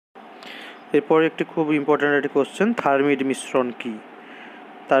এরপর একটি খুব ইম্পর্ট্যান্ট একটি কোশ্চেন, থার্মিট মিশ্রণ কী।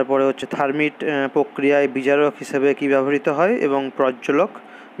 তারপরে হচ্ছে থার্মিট প্রক্রিয়ায় বিজারক হিসেবে কী ব্যবহৃত হয় এবং প্রজ্বলক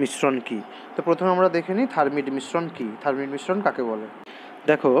মিশ্রণ কী। তো প্রথমে আমরা দেখে নিই থার্মিট মিশ্রণ কী, থার্মিট মিশ্রণ কাকে বলে।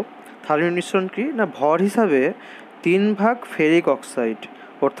 দেখো থার্মিট মিশ্রণ কী না, ভর হিসাবে 3 ভাগ ফেরিক অক্সাইড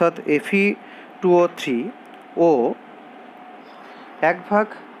অর্থাৎ Fe2O3 ও 1 ভাগ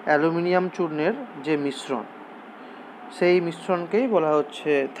অ্যালুমিনিয়াম চূর্ণের যে মিশ্রণ, সেই মিশ্রণকেই বলা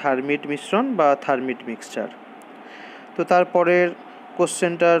হচ্ছে থার্মিট মিশ্রণ বা থার্মিট মিক্সচার। তো তারপরের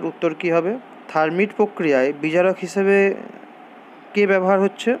কোশ্চেনটার উত্তর কী হবে, থার্মিট প্রক্রিয়ায় বিজারক হিসেবে কে ব্যবহার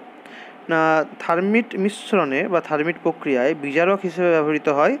হচ্ছে না, থার্মিট মিশ্রণে বা থার্মিট প্রক্রিয়ায় বিজারক হিসেবে ব্যবহৃত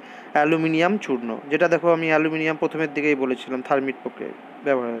হয় অ্যালুমিনিয়াম চূর্ণ, যেটা দেখো আমি অ্যালুমিনিয়াম প্রথমের দিকেই বলেছিলাম থার্মিট প্রক্রিয়ায়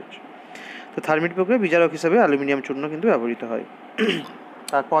ব্যবহার হচ্ছে। তো থার্মিট প্রক্রিয়ায় বিজারক হিসেবে অ্যালুমিনিয়াম চূর্ণ কিন্তু ব্যবহৃত হয়।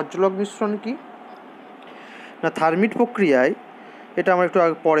 আর প্রজ্বলক মিশ্রণ কি না, থার্মিট প্রক্রিয়ায়, এটা আমরা একটু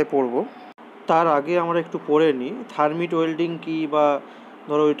পরে পড়ব, তার আগে আমরা একটু পড়ে নিই থার্মিট ওয়েল্ডিং কী, বা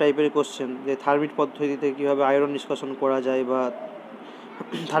ধরো ওই টাইপের কোশ্চেন যে থার্মিট পদ্ধতিতে কীভাবে আয়রন নিষ্কাশন করা যায়, বা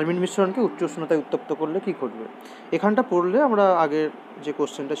থার্মিট মিশ্রণকে উচ্চ উষ্ণতায় উত্তপ্ত করলে কী ঘটবে। এখানটা পড়লে আমরা আগের যে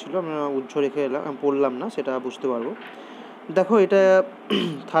কোশ্চেনটা ছিল আমরা উজ্জ্ব রেখে পড়লাম না, সেটা বুঝতে পারবো। দেখো এটা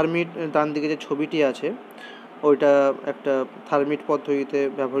থার্মিট, ডান দিকে যে ছবিটি আছে ওইটা একটা থার্মিট পদ্ধতিতে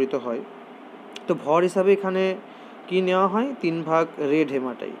ব্যবহৃত হয়। তো ভর হিসাবে এখানে কি নেওয়া হয়, 3 ভাগ রেড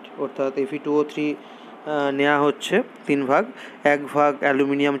হেমাটাইট অর্থাৎ Fe2O3 নেওয়া হচ্ছে 3 ভাগ, 1 ভাগ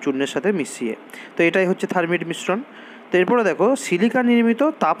অ্যালুমিনিয়াম চূর্ণের সাথে মিশিয়ে। তো এটাই হচ্ছে থার্মিট মিশ্রণ। তো এরপরে দেখো সিলিকা নির্মিত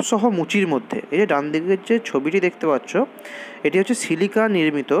তাপসহ মুচির মধ্যে, এই যে ডান দিকের যে ছবিটি দেখতে পাচ্ছ এটি হচ্ছে সিলিকা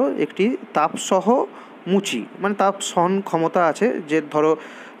নির্মিত একটি তাপসহ মুচি, মানে তাপ সহন ক্ষমতা আছে, যে ধরো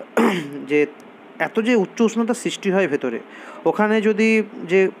যে এত যে উচ্চ উষ্ণতার সৃষ্টি হয় ভেতরে, ওখানে যদি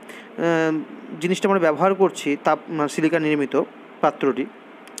যে জিনিসটা আমরা ব্যবহার করছি তাপ সিলিকা নির্মিত পাত্রটি,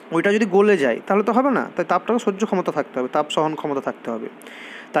 ওইটা যদি গলে যায় তাহলে তো হবে না, তাই তাপটাকে সহ্য ক্ষমতা থাকতে হবে, তাপ সহন ক্ষমতা থাকতে হবে।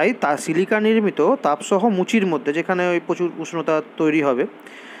 তাই সিলিকা নির্মিত তাপসহ মুচির মধ্যে, যেখানে ওই প্রচুর উষ্ণতা তৈরি হবে,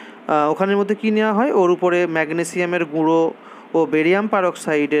 ওখানের মধ্যে কী নেওয়া হয়, ওর উপরে ম্যাগনেসিয়ামের গুঁড়ো ও বেরিয়াম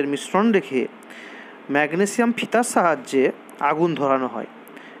পারক্সাইডের মিশ্রণ রেখে ম্যাগনেসিয়াম ফিতার সাহায্যে আগুন ধরানো হয়।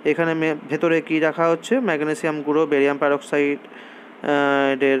 এখানে ভেতরে কী রাখা হচ্ছে, ম্যাগনেসিয়াম গুঁড়ো বেরিয়াম পারক্সাইড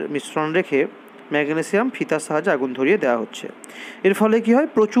এর মিশ্রণ রেখে ম্যাগনেসিয়াম ফিতার সাহায্যে আগুন ধরিয়ে দেওয়া হচ্ছে। এর ফলে কী হয়,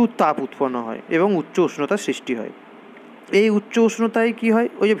 প্রচুর তাপ উৎপন্ন হয় এবং উচ্চ উষ্ণতার সৃষ্টি হয়। এই উচ্চ উষ্ণতায় কী হয়,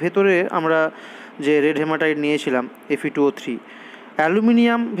 ওই যে ভেতরে আমরা যে রেড হেমাটাইট নিয়েছিলাম Fe2O3,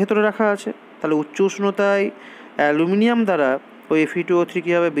 অ্যালুমিনিয়াম ভেতরে রাখা আছে, তাহলে উচ্চ উষ্ণতায় অ্যালুমিনিয়াম দ্বারা ওই Fe2O3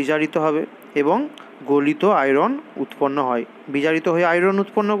 কীভাবে বিজারিত হবে এবং গলিত আয়রন উৎপন্ন হয়, বিজারিত হয়ে আয়রন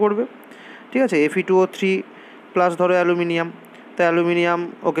উৎপন্ন করবে। ঠিক আছে, Fe2O3 প্লাস ধরো অ্যালুমিনিয়াম, তাই অ্যালুমিনিয়াম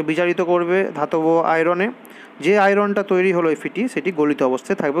ওকে বিজারিত করবে ধাতব আয়রনে, যে আয়রনটা তৈরি হলো Fe সেটি গলিত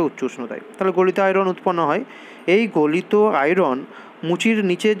অবস্থায় থাকবে উচ্চ উষ্ণতায়, তাহলে গলিত আয়রন উৎপন্ন হয়। এই গলিত আয়রন মুচির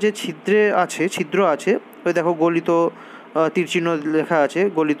নিচের যে ছিদ্র আছে, ওই দেখো গলিত তীরচিহ্ন লেখা আছে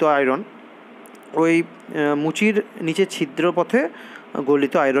গলিত আয়রন, ওই মুচির নিচের ছিদ্র পথে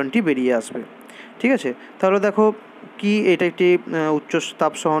গলিত আয়রনটি বেরিয়ে আসবে। ঠিক আছে, তাহলে দেখো কি, এটা একটি উচ্চ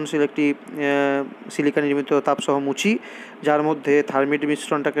তাপ সহনশীল একটি সিলিকা নির্মিত তাপসহ মুচি, যার মধ্যে থার্মিট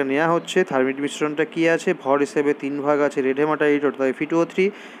মিশ্রণটাকে নেওয়া হচ্ছে। থার্মিট মিশ্রণটা কী আছে, ভর হিসেবে 3 ভাগ আছে রেড হেমাটাইট অর্থাৎ Fe2O3,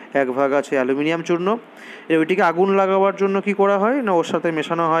 1 ভাগ আছে অ্যালুমিনিয়াম চূর্ণ। ওইটিকে আগুন লাগাবার জন্য কি করা হয় না, ওর সাথে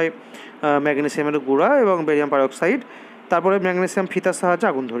মেশানো হয় ম্যাগনেসিয়ামের গুঁড়া এবং বেরিয়াম পারক্সাইড, তারপরে ম্যাগনেসিয়াম ফিতার সাহায্যে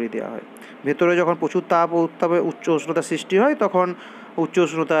আগুন ধরিয়ে দেওয়া হয়। ভেতরে যখন প্রচুর তাপ ও উত্তাপে উচ্চ উষ্ণতা সৃষ্টি হয়, তখন উচ্চ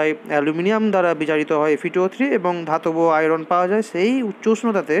উষ্ণতায় অ্যালুমিনিয়াম দ্বারা বিজারিত হয় Fe2O3 এবং ধাতব আয়রন পাওয়া যায়। সেই উচ্চ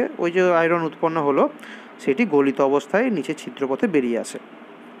উষ্ণতাতে ওই যে আয়রন উৎপন্ন হলো সেটি গলিত অবস্থায় নিচে ছিদ্রপথে বেরিয়ে আসে।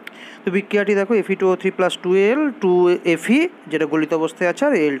 তো বিক্রিয়াটি দেখো Fe2O3 প্লাস 2Fe, যেটা গলিত অবস্থায় আছে,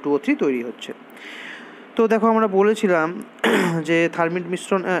 আর Al2O3 তৈরি হচ্ছে। তো দেখো আমরা বলেছিলাম যে থার্মিট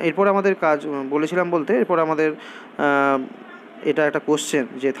মিশ্রণ, এরপর আমাদের কাজ বলেছিলাম বলতে, এরপর আমাদের এটা একটা কোশ্চেন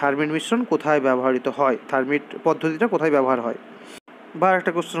যে থার্মিট মিশ্রণ কোথায় ব্যবহৃত হয়, থার্মিট পদ্ধতিটা কোথায় ব্যবহার হয়। বা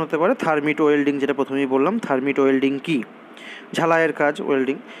একটা কোশ্চেন হতে পারে থার্মিট ওয়েল্ডিং, যেটা প্রথমেই বললাম, থার্মিট ওয়েল্ডিং কি, ঝালাইয়ের কাজ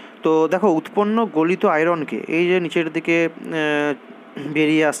ওয়েল্ডিং। তো দেখো উৎপন্ন গলিত আয়রনকে, এই যে নিচের দিকে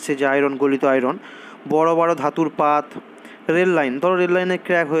বেরিয়ে আসছে যে আয়রন, গলিত আয়রন, বড় বড় ধাতুর পাত, রেল লাইন, ধরো রেল লাইনে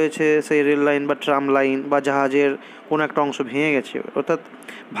ক্র্যাক হয়েছে, সেই রেল লাইন বা ট্রাম লাইন বা জাহাজের কোনো একটা অংশ ভেঙে গেছে, অর্থাৎ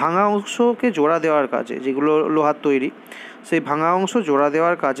ভাঙা অংশকে জোড়া দেওয়ার কাজে, যেগুলো লোহার তৈরি, সেই ভাঙা অংশ জোড়া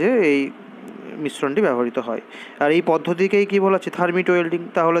দেওয়ার কাজে এই মিশ্রণটি ব্যবহৃত হয়। আর এই পদ্ধতিকেই কী বলা হচ্ছে, থার্মিট ওয়েল্ডিং।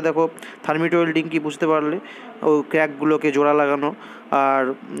 তাহলে দেখো থার্মিট ওয়েল্ডিং কি বুঝতে পারলে, ও ক্র্যাকগুলোকে জোড়া লাগানো। আর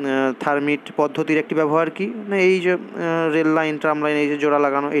থার্মিট পদ্ধতির একটি ব্যবহার কি না, এই যে রেল লাইন, ট্রাম লাইন, এই যে জোড়া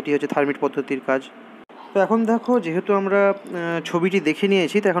লাগানো, এটি হচ্ছে থার্মিট পদ্ধতির কাজ। তো এখন দেখো, যেহেতু আমরা ছবিটি দেখে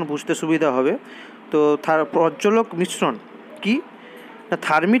নিয়েছি, তো এখন বুঝতে সুবিধা হবে। তো প্রজ্বলক মিশ্রণ কি?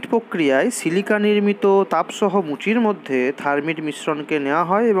 থার্মিট প্রক্রিয়ায় সিলিকা নির্মিত তাপসহ মুচির মধ্যে থার্মিট মিশ্রণকে নেওয়া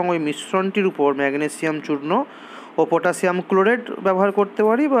হয় এবং ওই মিশ্রণটির উপর ম্যাগনেসিয়াম চূর্ণ ও পটাশিয়াম ক্লোরাইড ব্যবহার করতে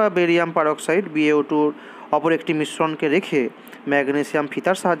পারি, বা বেরিয়াম পারক্সাইড BaO2 অপর একটি মিশ্রণকে রেখে ম্যাগনেসিয়াম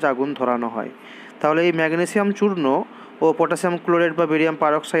ফিতার সাহায্যে আগুন ধরানো হয়। তাহলে এই ম্যাগনেসিয়াম চূর্ণ ও পটাশিয়াম ক্লোরাইড বা বেরিয়াম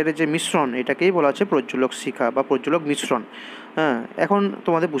পারক্সাইডের যে মিশ্রণ, এটাকেই বলা হচ্ছে প্রজ্বলক শিখা বা প্রজ্বলক মিশ্রণ। হ্যাঁ, এখন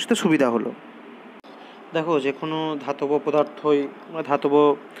তোমাদের বুঝতে সুবিধা হলো। দেখো, যে কোনো ধাতব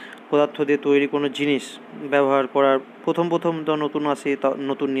পদার্থ দিয়ে তৈরি কোনো জিনিস ব্যবহার করার প্রথম তো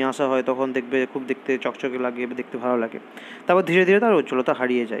নতুন নিয়ে আসা হয়, তখন দেখবে খুব দেখতে চকচকে লাগে, দেখতে ভালো লাগে। তারপর ধীরে ধীরে তার উজ্জ্বলতা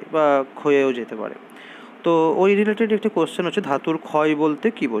হারিয়ে যায় বা ক্ষয়েও যেতে পারে। তো ওই রিলেটেড একটি কোশ্চেন হচ্ছে, ধাতুর ক্ষয় বলতে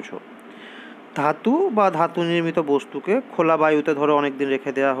কী বোঝো? ধাতু বা ধাতু নির্মিত বস্তুকে খোলা বায়ুতে ধরো অনেক দিন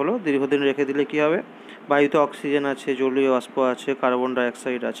রেখে দেওয়া হলো। দীর্ঘদিন রেখে দিলে কী হবে? বায়ুতে অক্সিজেন আছে, জলীয় বাষ্প আছে, কার্বন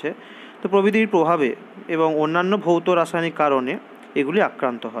ডাইঅক্সাইড আছে, তো প্রভৃতির প্রভাবে এবং অন্যান্য ভৌত রাসায়নিক কারণে এগুলি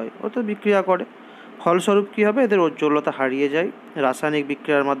আক্রান্ত হয়, অর্থাৎ বিক্রিয়া করে। ফলস্বরূপ কী হবে? এদের উজ্জ্বলতা হারিয়ে যায়, রাসায়নিক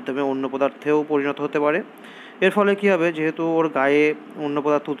বিক্রিয়ার মাধ্যমে অন্য পদার্থেও পরিণত হতে পারে। এর ফলে কী হবে? যেহেতু ওর গায়ে অন্য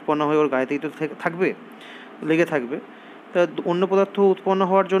পদার্থ উৎপন্ন হয়ে ওর গায়েতেই তো লেগে থাকবে। তা অন্য পদার্থ উৎপন্ন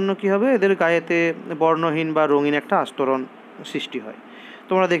হওয়ার জন্য কী হবে? এদের গায়েতে বর্ণহীন বা রঙিন একটা আস্তরণ সৃষ্টি হয়।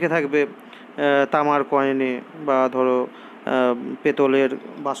 তোমরা দেখে থাকবে তামার কয়েনে বা ধরো পেতলের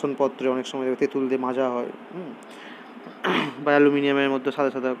বাসনপত্রে অনেক সময় তেঁতুল দিয়ে মাজা হয়, বা অ্যালুমিনিয়ামের মধ্যে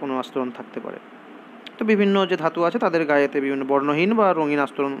সাদা সাদা কোনো আস্তরণ থাকতে পারে। তো বিভিন্ন যে ধাতু আছে তাদের গায়েতে বিভিন্ন বর্ণহীন বা রঙিন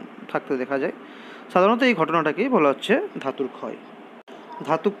আস্তরণ থাকতে দেখা যায়। সাধারণত এই ঘটনাটাকেই বলা হচ্ছে ধাতুর ক্ষয়।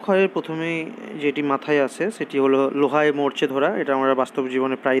 ধাতু ক্ষয়ের প্রথমেই যেটি মাথায় আসে সেটি হলো লোহায় মরচে ধরা। এটা আমরা বাস্তব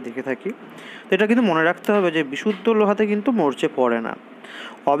জীবনে প্রায় দেখে থাকি। তো এটা কিন্তু মনে রাখতে হবে যে বিশুদ্ধ লোহাতে কিন্তু মরচে পড়ে না।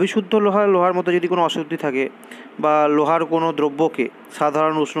 অবিশুদ্ধ লোহার মধ্যে যদি কোনো অশুদ্ধি থাকে বা লোহার কোনো দ্রব্যকে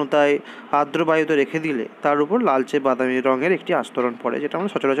সাধারণ উষ্ণতায় আর্দ্র বায়ুতে রেখে দিলে তার উপর লালচে বাদামি রঙের একটি আস্তরণ পড়ে, যেটা আমরা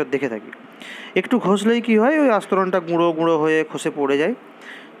সচরাচর দেখে থাকি। একটু ঘষলেই কী হয়? ওই আস্তরণটা গুঁড়ো গুঁড়ো হয়ে খসে পড়ে যায়।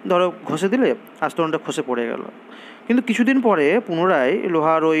 ধরো ঘষে দিলে আস্তরণটা খসে পড়ে গেল, কিন্তু কিছুদিন পরে পুনরায়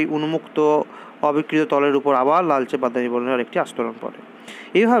লোহার ওই উন্মুক্ত অবিকৃত তলের উপর আবার লালচে বাদামি বর্ণের একটি আস্তরণ পড়ে।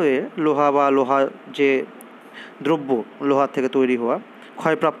 এইভাবে লোহা যে দ্রব্য লোহার থেকে তৈরি হওয়া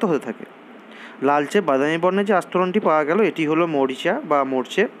ক্ষয়প্রাপ্ত হতে থাকে। লালচে বাদামি বর্ণের যে আস্তরণটি পাওয়া গেল, এটি হলো মরিচা বা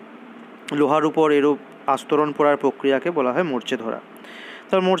মরচে। লোহার উপর এরূপ আস্তরণ পড়ার প্রক্রিয়াকে বলা হয় মরচে ধরা।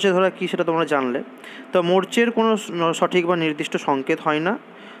 তার মরচে ধরা কী সেটা তোমরা জানলে। তো মরচের কোনো সঠিক বা নির্দিষ্ট সংকেত হয় না,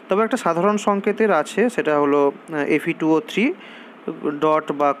 তবে একটা সাধারণ সংকেতের আছে, সেটা হলো Fe2O3 ডট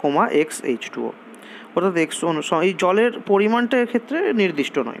বা কোমা XH2O, অর্থাৎ এই জলের পরিমাণটা এক্ষেত্রে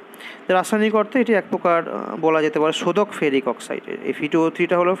নির্দিষ্ট নয়। রাসায়নিক অর্থে এটি এক প্রকার বলা যেতে পারে শোধক ফেরিক অক্সাইড।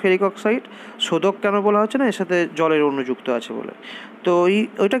 Fe2O3টা হলো ফেরিক অক্সাইড। শোধক কেন বলা হচ্ছে না? এর সাথে জলের অণু যুক্ত আছে বলে। তো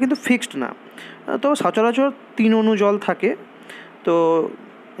ওইটা কিন্তু ফিক্সড না, তো সচরাচর 3 অণু জল থাকে। তো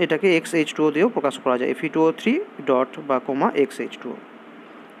এটাকে XH2O দিয়েও প্রকাশ করা যায়, Fe2O3 ডট বা কোমা XH2O।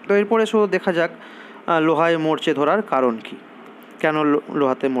 তো এরপরে দেখা যাক লোহায় মরচে ধরার কারণ কী, কেন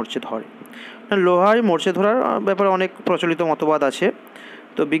লোহাতে মরচে ধরে। লোহায় মরচে ধরার ব্যাপারে অনেক প্রচলিত মতবাদ আছে।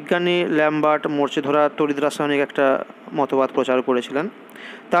 তো বিজ্ঞানী ল্যাম্বার্ট মরচে ধরা তড়িৎ রাসায়নিক একটা মতবাদ প্রচার করেছিলেন।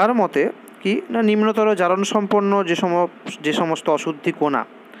 তার মতে কি না, নিম্নতর জারণ সম্পন্ন যে সমস্ত অশুদ্ধি কণা,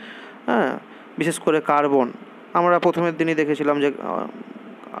 বিশেষ করে কার্বন, আমরা প্রথমের দিনই দেখেছিলাম যে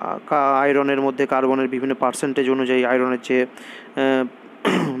আয়রনের মধ্যে কার্বনের বিভিন্ন পার্সেন্টেজ অনুযায়ী আয়রনের যে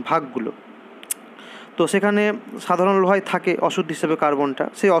ভাগগুলো, তো সেখানে সাধারণ লোহায় থাকে অশুদ্ধি হিসেবে কার্বনটা।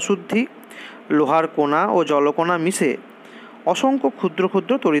 সেই অশুদ্ধি লোহার কণা ও জলকণা মিশে অসংখ্য ক্ষুদ্র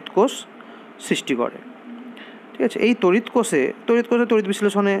ক্ষুদ্র তড়িৎকোষ সৃষ্টি করে। ঠিক আছে? এই তড়িৎকোষে তড়িৎ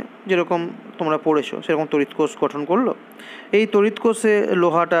বিশ্লেষণে যেরকম তোমরা পড়েছো সেরকম তড়িৎকোষ গঠন করলো। এই তড়িৎকোষে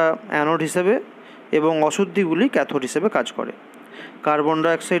লোহাটা অ্যানোড হিসেবে এবং অশুদ্ধিগুলি ক্যাথোড হিসেবে কাজ করে। কার্বন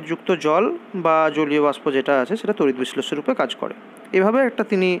ডাইঅক্সাইড যুক্ত জল বা জলীয় বাষ্প যেটা আছে সেটা তড়িৎ বিশ্লেষণ রূপে কাজ করে। এভাবে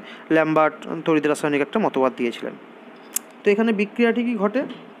তিনি ল্যাম্বার্ট তড়িৎ রাসায়নিক একটা মতবাদ দিয়েছিলেন। তো এখানে বিক্রিয়াটি কি ঘটে,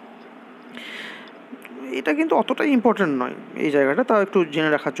 এটা কিন্তু অতটাই ইম্পর্টেন্ট নয় এই জায়গাটা, তাও একটু জেনে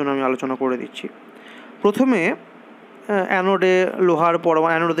রাখার জন্য আমি আলোচনা করে দিচ্ছি। প্রথমে অ্যানোডে লোহার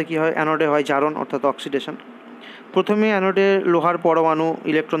পরমাণু, অ্যানোডে কী হয়? অ্যানোডে হয় জারণ অর্থাৎ অক্সিডেশন। প্রথমে অ্যানোডে লোহার পরমাণু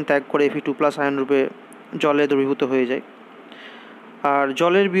ইলেকট্রন ত্যাগ করে Fe2+ আয়ন রূপে জলে দ্রবীভূত হয়ে যায়। আর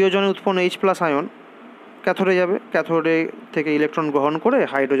জলের বিয়োজনে উৎপন্ন H+ আয়ন ক্যাথোডে যাবে, ক্যাথোডে থেকে ইলেকট্রন গ্রহণ করে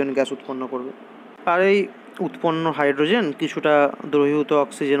হাইড্রোজেন গ্যাস উৎপন্ন করবে। আর এই উৎপন্ন হাইড্রোজেন কিছুটা দ্রবীভূত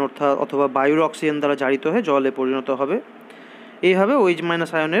অক্সিজেন অথবা বায়ুর অক্সিজেন দ্বারা জারিত হয়ে জলে পরিণত হবে। এইভাবে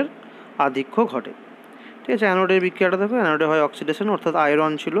OH- আয়নের আধিক্য ঘটে। ঠিক আছে। অ্যানোডের বিক্রিয়াটা দেখো, অ্যানোডে হয় অক্সিডেশন, অর্থাৎ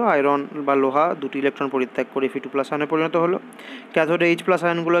আয়রন ছিল, আয়রন বা লোহা দুটি ইলেকট্রন পরিত্যাগ করে Fe2+ আয়নে পরিণত হলো। ক্যাথোডে H+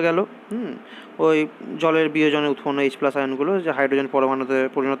 আয়নগুলো গেল ওই জলের বিয়োজনে উৎপন্ন H+ আয়নগুলো যে হাইড্রোজেন পরমাণুতে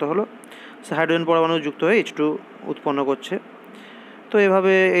পরিণত হলো, সে হাইড্রোজেন পরমাণু যুক্ত হয়ে H2 উৎপন্ন করছে। তো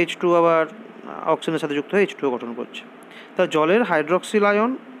এভাবে H2 আবার অক্সিজেনের সাথে যুক্ত হয়ে H2 গঠন করছে। তা জলের হাইড্রক্সিল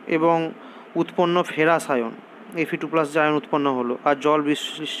আয়ন এবং উৎপন্ন ফেরাস আয়ন Fe2+ যে আয়ন উৎপন্ন হলো, আর জল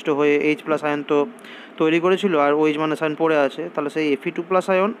বিশিষ্ট হয়ে H+ আয়ন তো তৈরি করেছিল, আর OH- আয়ন পড়ে আছে, তাহলে সেই Fe2+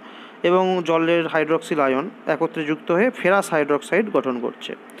 আয়ন এবং জলের হাইড্রক্সিল আয়ন একত্রে যুক্ত হয়ে ফেরাস হাইড্রক্সাইড গঠন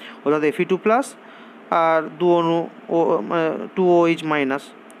করছে, অর্থাৎ Fe2+ আর দু অণু 2OH-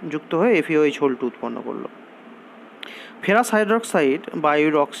 যুক্ত হয়ে FeOH2 উৎপন্ন করলো। ফেরাস হাইড্রক্সাইড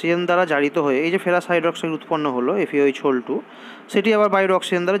বায়ুর অক্সিজেন দ্বারা জারিত হয়ে, এই যে ফেরাস হাইড্রক্সাইড উৎপন্ন হলো FeOH2, সেটি আবার বায়ুর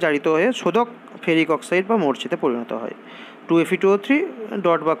অক্সিজেন দ্বারা জারিত হয়ে শোধক ফেরিক অক্সাইড বা মরচেতে পরিণত হয়, 2Fe2O3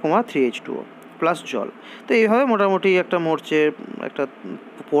 ডট বা কমা 3H2O প্লাস জল। তো এইভাবে মোটামুটি একটা মরচে, একটা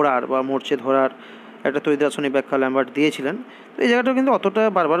পোড়ার বা মরচে ধরার একটা তড়িৎ রাসায়নিক ব্যাখ্যা ল্যাম্বার্ট দিয়েছিলেন। তো এই জায়গাটা কিন্তু অতটা,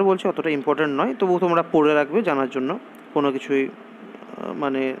 বারবার বলছি, অতটা ইম্পর্টেন্ট নয়, তবু তোমরা পড়ে রাখবে জানার জন্য, কোনো কিছুই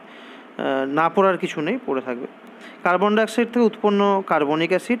মানে না পড়ার কিছু নেই, পড়ে থাকবে। কার্বন ডাইঅক্সাইড থেকে উৎপন্ন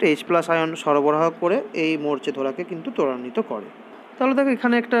কার্বনিক অ্যাসিড H+ আয়ন সরবরাহ করে এই মরচে ধরাকে কিন্তু ত্বরান্বিত করে। তাহলে দেখো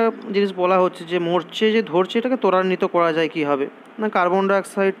এখানে একটা জিনিস বলা হচ্ছে যে মরচে যে ধরছে এটাকে ত্বরান্বিত করা যায় কীভাবে, না কার্বন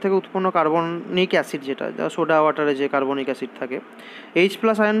ডাইঅক্সাইড থেকে উৎপন্ন কার্বনিক অ্যাসিড, যেটা সোডা ওয়াটারে যে কার্বনিক অ্যাসিড থাকে, H+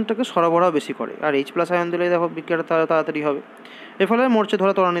 আয়নটাকে সরবরাহ বেশি করে, আর H+ আয়ন দিলে দেখো বিক্রিয়াটা তাড়াতাড়ি হবে, এর ফলে মরচে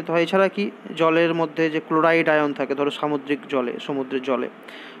ধরা ত্বরান্বিত হয়। এছাড়া কি জলের মধ্যে যে ক্লোরাইড আয়ন থাকে, ধরো সামুদ্রিক জলে, সমুদ্রের জলে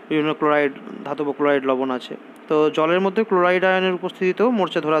বিভিন্ন ক্লোরাইড, ধাতব ক্লোরাইড লবণ আছে, তো জলের মধ্যে ক্লোরাইড আয়নের উপস্থিতিতেও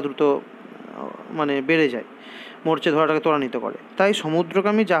মরচে ধরা দ্রুত বেড়ে যায়, মরচে ধরাটাকে ত্বরান্বিত করে। তাই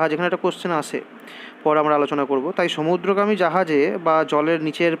সমুদ্রগামী জাহাজ, এখানে একটা কোশ্চেন আসে, পরে আমরা আলোচনা করব, তাই সমুদ্রগামী জাহাজে বা জলের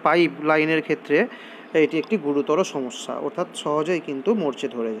নিচের পাইপ লাইনের ক্ষেত্রে এটি একটি গুরুতর সমস্যা, অর্থাৎ সহজেই কিন্তু মরচে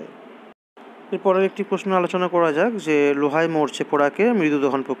ধরে যায়। এরপরের একটি প্রশ্ন আলোচনা করা যাক যে লোহায় মরচে পোড়াকে মৃদু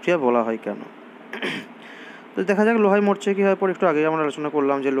দহন প্রক্রিয়া বলা হয় কেন। তো দেখা যাক লোহায় মরচে কী হয়। পর একটু আগে আমরা আলোচনা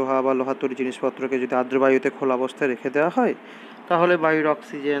করলাম যে লোহা বা লোহার তৈরি জিনিসপত্রকে যদি আর্দ্র বায়ুতে খোলা অবস্থায় রেখে দেওয়া হয়, তাহলে বায়ুর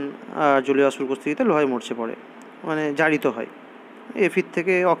অক্সিজেন আর জলীয় বাষ্পের উপস্থিতিতে লোহায় মরচে পড়ে, মানে জারিত হয়। এফির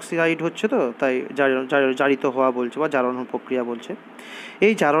থেকে অক্সিডাইড হচ্ছে, তো তাই জারিত হওয়া বলছে বা জারণ প্রক্রিয়া বলছে।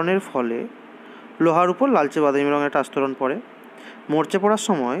 এই জারণের ফলে লোহার উপর লালচে বাদামি রঙের একটা আস্তরণ পড়ে। মরচে পড়ার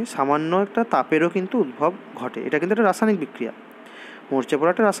সময় সামান্য একটা তাপেরও কিন্তু উদ্ভব ঘটে, এটা কিন্তু একটা রাসায়নিক বিক্রিয়া। মরচে পড়া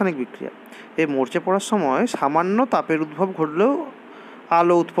একটা রাসায়নিক বিক্রিয়া। এই মরচে পড়ার সময় সামান্য তাপের উদ্ভব ঘটলেও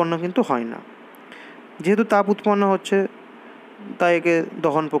আলো উৎপন্ন কিন্তু হয় না। যেহেতু তাপ উৎপন্ন হচ্ছে, তাই একে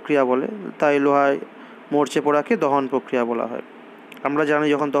দহন প্রক্রিয়া বলে, তাই লোহায় মরচে পড়াকে দহন প্রক্রিয়া বলা হয়। আমরা জানি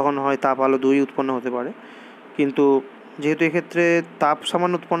যখন দহন হয় তাপ আলো দুই উৎপন্ন হতে পারে, কিন্তু যেহেতু এক্ষেত্রে তাপ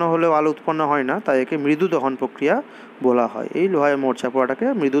সামান্য উৎপন্ন হলেও আলো উৎপন্ন হয় না, তাই একে মৃদু দহন প্রক্রিয়া বলা হয়। এই লোহায় মরচে পড়াটাকে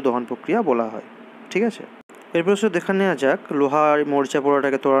মৃদু দহন প্রক্রিয়া বলা হয়। ঠিক আছে, এরপর দেখে নেওয়া যাক লোহার মরচে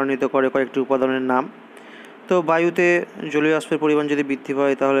পড়াটাকে ত্বরান্বিত করে কয়েকটি উপাদানের নাম। তো বায়ুতে জলীয় বাষ্পের পরিমাণ যদি বৃদ্ধি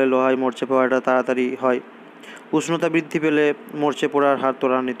পায়, তাহলে লোহায় মরচে পড়াটা তাড়াতাড়ি হয়। উষ্ণতা বৃদ্ধি পেলে মরচে পড়ার হার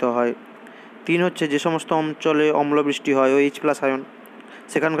ত্বরান্বিত হয়। 3 হচ্ছে যে সমস্ত অঞ্চলে অম্লবৃষ্টি হয়, ওই H+ আয়ন,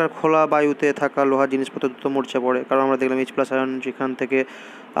 সেখানকার খোলা বায়ুতে থাকা লোহার জিনিসপত্র দ্রুত মরচে পড়ে, কারণ আমরা দেখলাম H+ আয়ন যেখান থেকে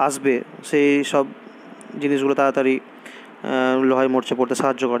আসবে সেই সব জিনিসগুলো তাড়াতাড়ি লোহায় মরচে পড়তে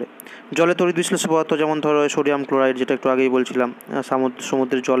সাহায্য করে। জলে তড়িৎ বিশ্লেষ্য পদার্থ, যেমন ধরো সোডিয়াম ক্লোরাইড, যেটা একটু আগেই বলছিলাম,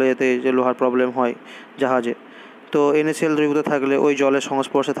 সমুদ্রের জলেতে যে লোহার প্রবলেম হয় জাহাজে, তো NaCl দ্রবীভূত থাকলে ওই জলের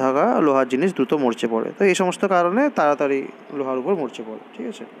সংস্পর্শে থাকা লোহার জিনিস দ্রুত মরচে পড়ে। তো এই সমস্ত কারণে তাড়াতাড়ি লোহার উপর মরচে পড়ে। ঠিক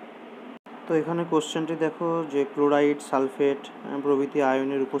আছে, তো এখানে কোশ্চেনটি দেখো যে ক্লোরাইড, সালফেট প্রভৃতি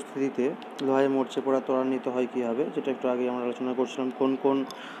আয়নের উপস্থিতিতে লোহায় মরচে পড়া ত্বরান্বিত হয় কীভাবে, যেটা একটু আগে আমরা আলোচনা করছিলাম, কোন কোন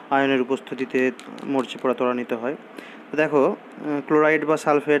আয়নের উপস্থিতিতে মরচে পড়া ত্বরান্বিত হয়। দেখো ক্লোরাইড বা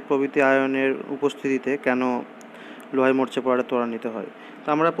সালফেট প্রভৃতি আয়নের উপস্থিতিতে কেন লোহায় মরচে পড়াটা ত্বরান্বিত হয়। তো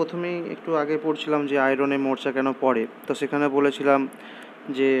আমরা প্রথমেই একটু আগে পড়ছিলাম যে আয়রনে মরচা কেন পড়ে, তো সেখানে বলেছিলাম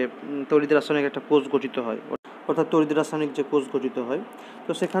যে তড়িৎ রাসায়নিক একটা কোষ গঠিত হয়, অর্থাৎ তড়িৎ রাসায়নিক যে কোষ গঠিত হয়,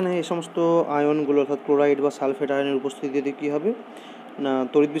 তো সেখানে এই সমস্ত আয়নগুলো, অর্থাৎ ক্লোরাইড বা সালফেট আয়নের উপস্থিতিতে কী হবে না,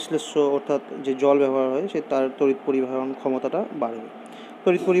 তড়িৎ বিশ্লেষ্য অর্থাৎ যে জল ব্যবহার হয় সে তার তড়িৎ পরিবহন ক্ষমতাটা বাড়বে।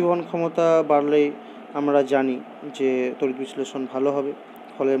 তড়িৎ পরিবহন ক্ষমতা বাড়লেই আমরা জানি যে তড়িৎ বিশ্লেষণ ভালো হবে,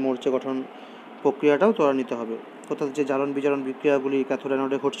 ফলে মরচে গঠন প্রক্রিয়াটাও ত্বরান্বিত হবে, অর্থাৎ যে জারণ বিজারণ বিক্রিয়াগুলি ক্যাথোড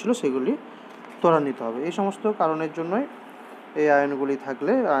অ্যানোডে ঘটছিল সেগুলি ত্বরান্বিত হবে। এই সমস্ত কারণের জন্যই এই আয়নগুলি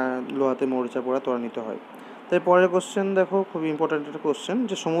থাকলে লোহাতে মরচে পড়া ত্বরান্বিত হয়। তাই পরের কোশ্চেন দেখো, খুব ইম্পর্ট্যান্ট একটা কোশ্চেন,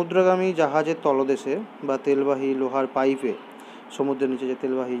 যে সমুদ্রগামী জাহাজের তলদেশে বা তেলবাহী লোহার পাইপে, সমুদ্রের নিচে যে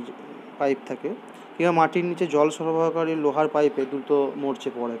তেলবাহী পাইপ থাকে কিংবা মাটির নিচে জল সরবরাহকারী লোহার পাইপে দ্রুত মরচে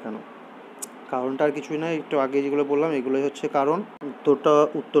পড়ে কেন। কারণটা আর কিছুই নয়, একটু আগে যেগুলো বললাম এগুলোই হচ্ছে কারণ।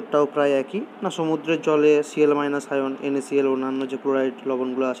 উত্তরটাও প্রায় একই। না, সমুদ্রের জলে Cl- আয়ন, NaCl, অন্যান্য যে ক্লোরাইড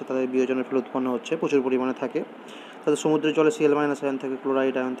লবণগুলো আছে তাদের বিয়োজনের ফলে উৎপন্ন হচ্ছে, প্রচুর পরিমাণে থাকে। তাদের সমুদ্রের জলে Cl- আয়ন থাকে,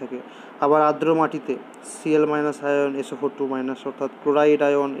 ক্লোরাইড আয়ন থাকে। আবার আর্দ্র মাটিতে Cl- আয়ন, SO4 অর্থাৎ ক্লোরাইড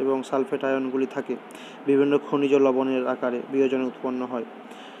আয়ন এবং সালফেট আয়নগুলি থাকে, বিভিন্ন খনিজ লবণের আকারে বিয়োজনে উৎপন্ন হয়।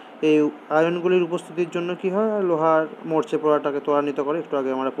 এই আয়নগুলির উপস্থিতির জন্য কী হয়, লোহার মরচে পড়াটাকে ত্বরান্বিত করে, একটু আগে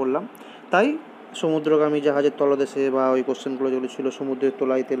আমরা পড়লাম। তাই সমুদ্রগামী জাহাজের তলদেশে বা ওই কোশ্চেনগুলো যেগুলো ছিল, সমুদ্রের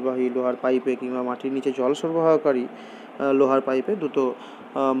তলায় তেলবাহী লোহার পাইপে কিংবা মাটির নিচে জল সরবরাহকারী লোহার পাইপে দ্রুত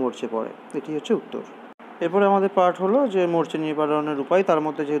মরচে পড়ে। এটি হচ্ছে উত্তর। এরপরে আমাদের পার্ট হলো যে মরচে নিবারণের উপায়। তার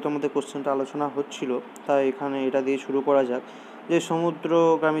মধ্যে যেহেতু আমাদের কোশ্চেনটা আলোচনা হচ্ছিল, তাই এখানে এটা দিয়ে শুরু করা যাক। যে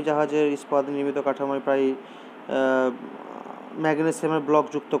সমুদ্রগামী জাহাজের ইস্পাত নির্মিত কাঠামোয় প্রায় ম্যাগনেসিয়ামের ব্লক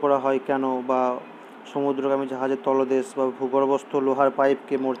যুক্ত করা হয় কেন, বা সমুদ্রগামী জাহাজের তলদেশ বা ভূগর্ভস্থ লোহার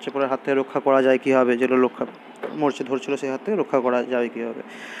পাইপকে মরচে পড়ার হাত থেকে রক্ষা করা যায় কীভাবে, যেগুলো মরচে ধরছিল সেই হাত থেকে রক্ষা করা যাবে কীভাবে।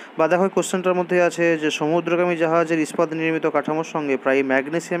 বা দেখো কোশ্চেনটার মধ্যে আছে যে সমুদ্রগামী জাহাজের ইস্পাত নির্মিত কাঠামোর সঙ্গে প্রায়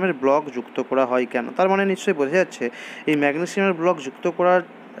ম্যাগনেসিয়ামের ব্লক যুক্ত করা হয় কেন। তার মানে নিশ্চয়ই বোঝা যাচ্ছে এই ম্যাগনেসিয়ামের ব্লক যুক্ত করার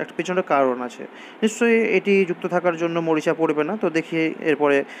একটা পিছনে কারণ আছে। নিশ্চয়ই এটি যুক্ত থাকার জন্য মরিচা পড়বে না। তো দেখি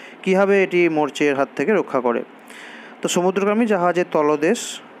এরপরে কীভাবে এটি মরচের হাত থেকে রক্ষা করে। তো সমুদ্রগামী জাহাজের তলদেশ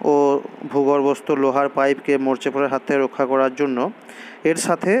ও ভূগর্ভস্থ লোহার পাইপকে মরচে পড়ার হাত থেকে রক্ষা করার জন্য এর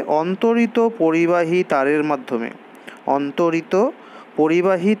সাথে অন্তরিত পরিবাহী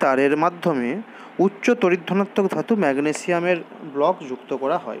তারের মাধ্যমে উচ্চ তড়িৎধনাত্মক ধাতু ম্যাগনেসিয়ামের ব্লক যুক্ত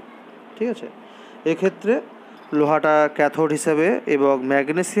করা হয়। ঠিক আছে, এক্ষেত্রে লোহাটা ক্যাথোড হিসেবে এবং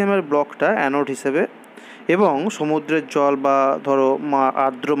ম্যাগনেসিয়ামের ব্লকটা অ্যানোড হিসেবে, এবং সমুদ্রের জল বা ধরো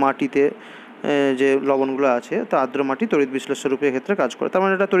আর্দ্র মাটিতে যে লবণগুলো আছে তা আর্দ্র মাটি তড়িৎ বিশ্লেষ্য রূপে এক্ষেত্রে কাজ করে। তার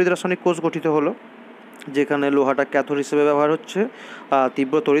মানে এটা তড়িৎ রাসায়নিক কোষ গঠিত হলো, যেখানে লোহাটা ক্যাথোড হিসেবে ব্যবহার হচ্ছে,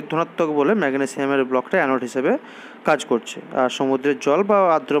 তীব্র তড়িৎ ধনাত্মক বলে ম্যাগনেসিয়ামের ব্লকটা অ্যানোড হিসেবে কাজ করছে, আর সমুদ্রের জল বা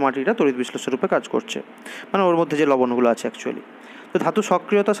আর্দ্র মাটিটা তড়িৎ বিশ্লেষ্য রূপে কাজ করছে, মানে ওর মধ্যে যে লবণগুলো আছে অ্যাকচুয়ালি। তো ধাতু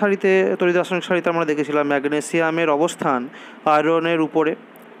সক্রিয়তা সারিতে, তড়িৎ রাসায়নিক সারিতে আমরা দেখেছিলাম ম্যাগনেসিয়ামের অবস্থান আয়রনের উপরে।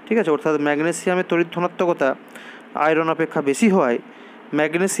 ঠিক আছে, অর্থাৎ ম্যাগনেসিয়ামের তড়িৎ ধনাত্মকতা আয়রন অপেক্ষা বেশি হওয়ায়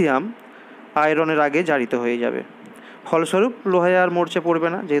ম্যাগনেসিয়াম আয়রনের আগে জারিত হয়ে যাবে। ফলস্বরূপ লোহায় আর মরচে পড়বে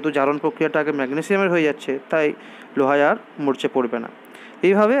না, যেহেতু জারণ প্রক্রিয়াটা আগে ম্যাগনেসিয়ামের হয়ে যাচ্ছে, তাই লোহায় আর মরচে পড়বে না।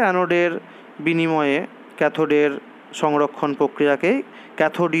 এইভাবে অ্যানোডের বিনিময়ে ক্যাথোডের সংরক্ষণ প্রক্রিয়াকেই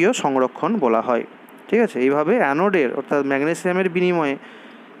ক্যাথোডীয় সংরক্ষণ বলা হয়। ঠিক আছে, এইভাবে অ্যানোডের অর্থাৎ ম্যাগনেসিয়ামের বিনিময়ে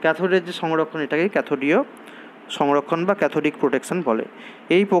ক্যাথোডের যে সংরক্ষণ, এটাকেই ক্যাথোডীয় সংরক্ষণ বা ক্যাথোডিক প্রোটেকশন বলে।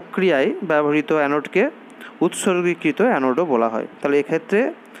 এই প্রক্রিয়ায় ব্যবহৃত অ্যানোডকে উৎসর্গীকৃত অ্যানোডও বলা হয়। তাহলে এক্ষেত্রে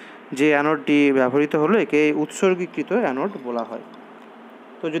যে অ্যানোডটি ব্যবহৃত হলো একে উৎসর্গীকৃত অ্যানোড বলা হয়।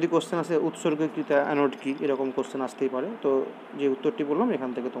 তো যদি কোশ্চেন আসে উৎসর্গীকৃত অ্যানোড কি, এরকম কোশ্চেন আসতেই পারে। তো যে উত্তরটি বললাম এখান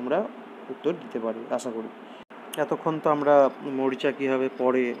থেকে তোমরা উত্তর দিতে পারি আশা করি। এতক্ষণ তো আমরা মরিচা কীভাবে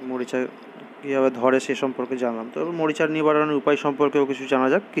পড়ে, মরিচা কীভাবে ধরে সে সম্পর্কে জানলাম। তো মরিচার নিবারণের উপায় সম্পর্কেও কিছু জানা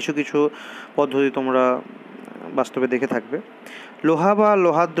যাক। কিছু কিছু পদ্ধতি তোমরা বাস্তবে দেখে থাকবে। লোহা বা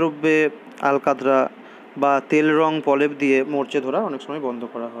লোহার দ্রব্যে আলকাতরা বা তেল রং প্রলেপ দিয়ে মরচে ধরা অনেক সময় বন্ধ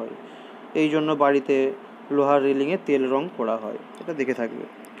করা হয়। এই জন্য বাড়িতে লোহার রেলিংয়ে তেল রং করা হয়, এটা দেখে থাকবে।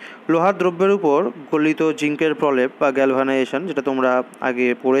 লোহার দ্রব্যের উপর গলিত জিঙ্কের প্রলেপ বা গ্যালভানাইজেশন, যেটা তোমরা আগে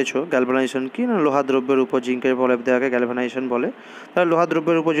পড়েছো, গ্যালভানাইজেশন কি না, লোহার দ্রব্যের উপর জিঙ্কের প্রলেপ দেওয়াকে গ্যালভানাইজেশন বলে। তাহলে লোহার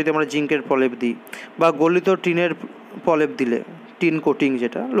দ্রব্যের উপর যদি আমরা জিঙ্কের প্রলেপ দিই বা গলিত টিনের প্রলেপ দিলে, টিন কোটিং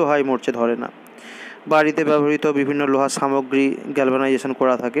যেটা, লোহায় মরচে ধরে না। বাড়িতে ব্যবহৃত বিভিন্ন লোহার সামগ্রী গ্যালভানাইজেশন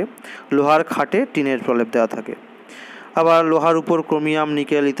করা থাকে। লোহার খাটে টিনের প্রলেপ দেওয়া থাকে। আবার লোহার উপর ক্রোমিয়াম,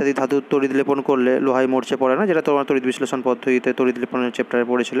 নিকেল ইত্যাদি ধাতুর তড়িৎ লেপন করলে লোহায় মরচে পড়ে না, যেটা তোমার তড়িৎ বিশ্লেষণ পদ্ধতিতে তড়িৎ লেপনের চ্যাপ্টারে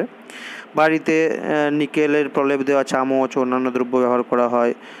পড়েছিলে। বাড়িতে নিকেলের প্রলেপ দেওয়া চামচ, অন্যান্য দ্রব্য ব্যবহার করা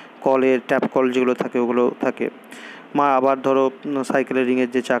হয়। কলের ট্যাপ কল যেগুলো থাকে ওগুলো থাকে। আবার ধরো সাইকেলের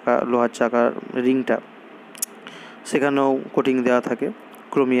রিংয়ের যে চাকা, লোহার চাকার রিংটা, সেখানেও কোটিং দেওয়া থাকে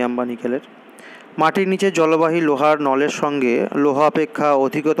ক্রোমিয়াম বা নিকেলের। মাটির নিচে জলবাহী লোহার নলের সঙ্গে লোহা অপেক্ষা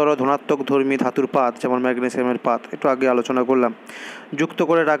অধিকতর ধনাত্মক ধর্মী ধাতুর পাত, যেমন ম্যাগনেসিয়ামের পাত, একটু আগে আলোচনা করলাম, যুক্ত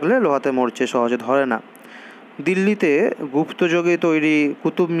করে রাখলে লোহাতে মরচে সহজে ধরে না। দিল্লিতে গুপ্তযুগে তৈরি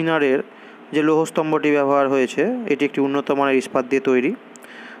কুতুব মিনারের যে লৌহস্তম্ভটি ব্যবহার হয়েছে, এটি একটি উন্নত মানের ইস্পাত দিয়ে তৈরি।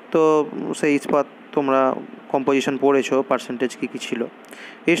 তো সেই ইস্পাত তোমরা কম্পোজিশন পড়েছো, পার্সেন্টেজ কী কী ছিল।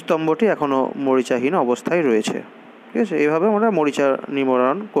 এই স্তম্ভটি এখনও মরিচাহীন অবস্থায় রয়েছে। ঠিক আছে, এইভাবে আমরা মরিচা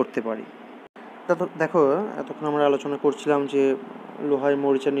নিবারণ করতে পারি। দেখো, এতক্ষণ আমরা আলোচনা করছিলাম যে লোহায়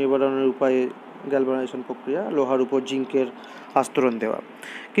মরিচা নিবারণের উপায়ে গ্যালভানাইজেশন প্রক্রিয়া, লোহার উপর জিঙ্কের আস্তরণ দেওয়া।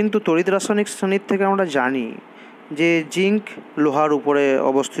 কিন্তু তড়িৎ রাসায়নিক শ্রেণীর থেকে আমরা জানি যে জিঙ্ক লোহার উপরে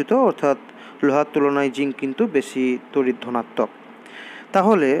অবস্থিত, অর্থাৎ লোহার তুলনায় জিঙ্ক কিন্তু বেশি তড়িৎ ধনাত্মক।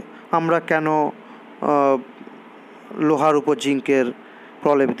 তাহলে আমরা কেন লোহার উপর জিঙ্কের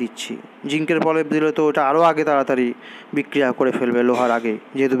প্রলেপ দিচ্ছি। জিঙ্কের প্রলেপ দিলে তো ওটা আরও আগে তাড়াতাড়ি বিক্রিয়া করে ফেলবে লোহার আগে,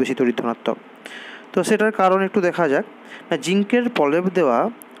 যেহেতু বেশি তড়িৎ ধনাত্মক। তো সেটার কারণ একটু দেখা যাক। না, জিঙ্কের প্রলেপ দেওয়া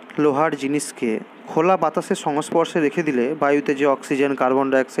লোহার জিনিসকে খোলা বাতাসের সংস্পর্শে রেখে দিলে বায়ুতে যে অক্সিজেন, কার্বন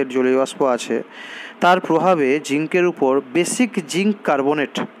ডাইঅক্সাইড, জলীয় বাষ্প আছে তার প্রভাবে জিঙ্কের উপর বেসিক জিঙ্ক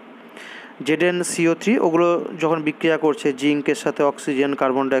কার্বনেট ZnCO3 ওগুলো যখন বিক্রিয়া করছে, জিঙ্কের সাথে অক্সিজেন,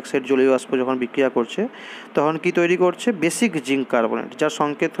 কার্বন ডাইঅক্সাইড, জলীয় বাষ্প যখন বিক্রিয়া করছে তখন কি তৈরি করছে? বেসিক জিঙ্ক কার্বনেট, যার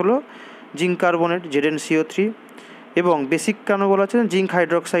সংকেত হলো জিঙ্ক কার্বনেট ZnCO3। এবং বেসিক কেন বলা আছে? জিঙ্ক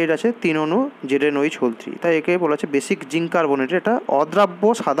হাইড্রোক্সাইড আছে 3 অণু ZnOH3, তাই একে বলা আছে বেসিক জিঙ্ক কার্বনেট। এটা অদ্রাব্য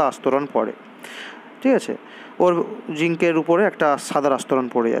সাদা আস্তরণ পড়ে, ঠিক আছে? ওর জিঙ্কের উপরে একটা সাদা আস্তরণ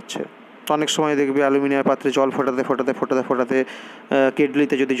পড়ে যাচ্ছে। অনেক সময় দেখবে অ্যালুমিনিয়াম পাত্রে জল ফোটাতে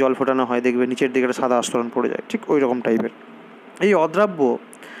কেটলিতে যদি জল ফোটানো হয় দেখবে নিচের দিকে একটা সাদা আস্তরণ পড়ে যায়, ঠিক ওই রকম টাইপের। এই অদ্রাব্য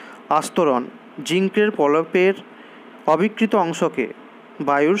আস্তরণ জিঙ্কের প্রলেপের অবিকৃত অংশকে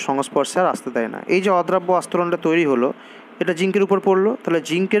বায়ুর সংস্পর্শে আর আসতে দেয় না। এই যে অদ্রাব্য আস্তরণটা তৈরি হলো, এটা জিঙ্কের উপর পড়লো, তাহলে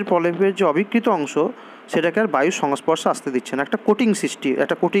জিঙ্কের প্রলেপের যে অবিকৃত অংশ সেটাকে আর বায়ুর সংস্পর্শে আসতে দিচ্ছে না। একটা কোটিং সৃষ্টি,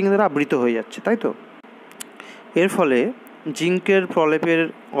 একটা কোটিং দ্বারা আবৃত হয়ে যাচ্ছে, তাই তো? এর ফলে জিঙ্কের প্রলেপের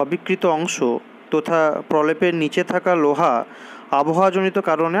অবিকৃত অংশ তথা প্রলেপের নিচে থাকা লোহা আবহাওয়াজনিত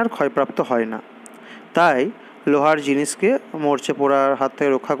কারণে আর ক্ষয়প্রাপ্ত হয় না। তাই লোহার জিনিসকে মরচে পোড়ার হাত থেকে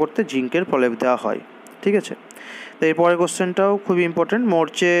রক্ষা করতে জিঙ্কের প্রলেপ দেওয়া হয়, ঠিক আছে? তো এর পরের কোশ্চেনটাও খুবই ইম্পর্টেন্ট।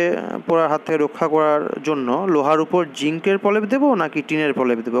 মরচে পোড়ার হাত থেকে রক্ষা করার জন্য লোহার উপর জিঙ্কের প্রলেপ দেবো নাকি টিনের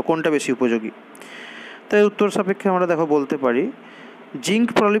প্রলেপ দেবো, কোনটা বেশি উপযোগী? তাই উত্তর সাপেক্ষে আমরা বলতে পারি জিঙ্ক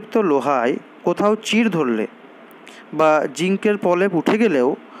প্রলিপ্ত লোহায় কোথাও চিড় ধরলে বা জিঙ্কের প্রলেপ উঠে গেলেও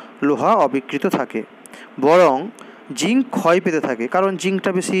লোহা অবিকৃত থাকে, বরং জিঙ্ক ক্ষয় পেতে থাকে, কারণ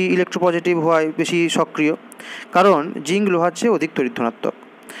জিঙ্কটা বেশি ইলেকট্রোপজিটিভ হয়, বেশি সক্রিয়। কারণ জিঙ্ক লোহার চেয়ে অধিক তড়িৎ ধনাত্মক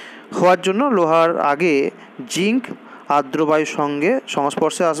হওয়ার জন্য লোহার আগে জিঙ্ক আর্দ্র বায়ুর সঙ্গে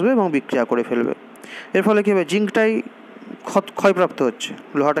সংস্পর্শে আসবে এবং বিক্রিয়া করে ফেলবে। এর ফলে কী হবে? জিঙ্কটাই ক্ষয়প্রাপ্ত হচ্ছে,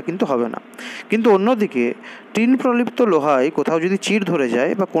 লোহাটা কিন্তু হবে না। কিন্তু অন্যদিকে টিন প্রলিপ্ত লোহায় কোথাও যদি চিড় ধরে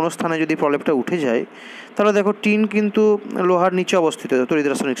যায় বা কোনো স্থানে যদি প্রলেপটা উঠে যায়, তাহলে দেখো টিন কিন্তু লোহার নিচে অবস্থিত তড়িৎ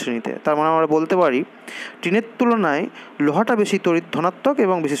রাসায়নিক শ্রেণীতে। তার মানে আমরা বলতে পারি টিনের তুলনায় লোহাটা বেশি তড়িৎ ধনাত্মক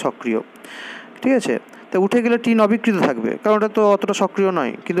এবং বেশি সক্রিয়, ঠিক আছে? তো উঠে গেলে টিন অবিকৃত থাকবে, কারণ ওটা তো অতটা সক্রিয়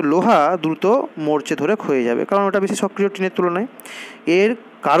নয়, কিন্তু লোহা দ্রুত মরচে ধরে ক্ষয়ে যাবে, কারণ ওটা বেশি সক্রিয় টিনের তুলনায়। এর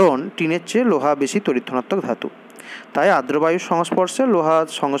কারণ টিনের চেয়ে লোহা বেশি তড়িৎ ধনাত্মক ধাতু, তাই আর্দ্রবায়ুর সংস্পর্শে লোহা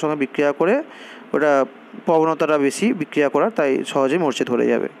সঙ্গে সঙ্গে বিক্রিয়া করে ওটা প্রবণতাটা বেশি বিক্রিয়া করার, তাই সহজে মরচে ধরে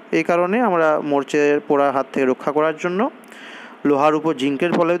যাবে। এই কারণে আমরা মরচের পোড়ার হাত থেকে রক্ষা করার জন্য লোহার উপর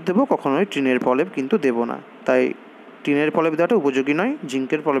জিঙ্কের প্রলেপ দেবো, কখনোই টিনের প্রলেপ কিন্তু দেবো না। তাই টিনের প্রলেপ দেওয়াটা উপযোগী নয়,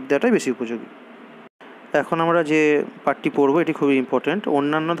 জিঙ্কের প্রলেপ দেওয়াটাই বেশি উপযোগী। এখন আমরা যে পাঠটি পড়বো এটি খুবই ইম্পর্ট্যান্ট।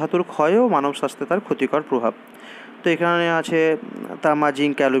 অন্যান্য ধাতুর ক্ষয় ও মানব স্বাস্থ্যে তার ক্ষতিকর প্রভাব। তো এখানে আছে তামা,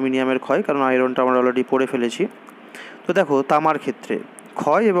 জিঙ্ক, অ্যালুমিনিয়ামের ক্ষয়, কারণ আয়রনটা আমরা অলরেডি পড়ে ফেলেছি। তো দেখো তামার ক্ষেত্রে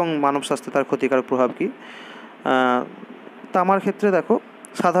ক্ষয় এবং মানব স্বাস্থ্যে তার ক্ষতিকারক প্রভাব কী। তামার ক্ষেত্রে দেখো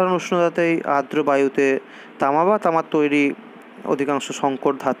সাধারণ উষ্ণতাতেই আর্দ্র বায়ুতে তামা বা তামার তৈরি অধিকাংশ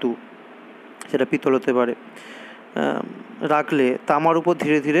সংকর ধাতু, সেটা পিতল হতে পারে, রাখলে তামার উপর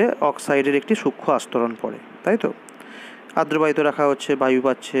ধীরে ধীরে অক্সাইডের একটি সূক্ষ্ম আস্তরণ পড়ে, তাই তো? আর্দ্র বায়ুতে রাখা হচ্ছে, বায়ু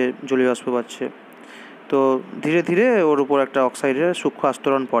পাচ্ছে, জলীয় বাষ্প পাচ্ছে, তো ধীরে ধীরে ওর উপর একটা অক্সাইডের সূক্ষ্ম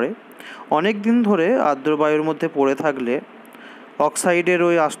আস্তরণ পড়ে। অনেক দিন ধরে আর্দ্র বায়ুর মধ্যে পড়ে থাকলে অক্সাইডের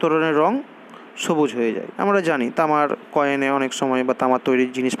ওই আস্তরণের রং সবুজ হয়ে যায়। আমরা জানি তামার কয়েনে অনেক সময় বা তামার তৈরি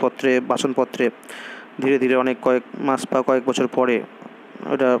জিনিসপত্রে, বাসনপত্রে ধীরে ধীরে অনেক কয়েক মাস বা কয়েক বছর পরে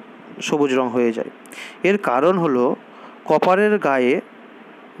ওটা সবুজ রং হয়ে যায়। এর কারণ হলো কপারের গায়ে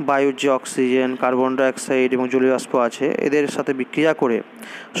বায়ুর যে অক্সিজেন, কার্বন ডাইঅক্সাইড এবং জলীয় বাষ্প আছে এদের সাথে বিক্রিয়া করে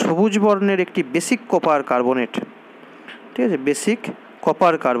সবুজ বর্ণের একটি বেসিক কপার কার্বনেট, ঠিক আছে? Basic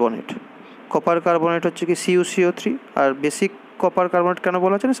copper carbonate, copper carbonate হচ্ছে কি CuCO3। আর বেসিক কপার কার্বনেট কেন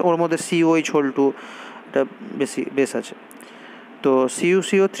বলা আছে না, ওর মধ্যে COH2 এটা বেস আছে। তো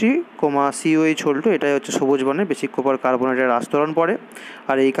CuCO3, COH2 এটাই হচ্ছে সবুজ বর্ণের বেসিক কপার কার্বনেটের আস্তরণ পড়ে।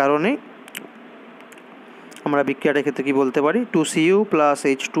 আর এই কারণেই আমরা বিক্রিয়াটার ক্ষেত্রে কী বলতে পারি, 2Cu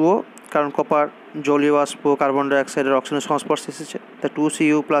 + H2O, কারণ কপার জলীয় বাষ্প, কার্বন ডাইঅক্সাইডের অক্সিজেনের সংস্পর্শে এসেছে, তা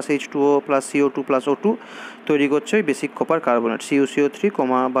 2Cu + H2O + CO2 + O2 তৈরি করছে ওই বেসিক কপার কার্বনেট CuCO3,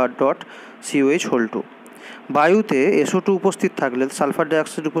 বা COH2। বায়ুতে SO2 উপস্থিত থাকলে, সালফার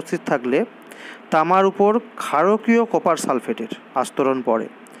ডাইঅক্সাইড উপস্থিত থাকলে তামার উপর ক্ষারকীয় কপার সালফেটের আস্তরণ পড়ে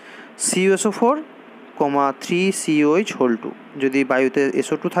CuSO4, 3COH2। যদি বায়ুতে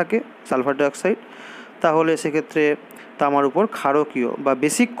SO2 থাকে, সালফার ডাইঅক্সাইড, তাহলে সেক্ষেত্রে তামার উপর ক্ষারকীয় বা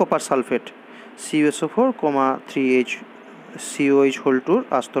basic copper sulphate CuSO4, COH whole টুর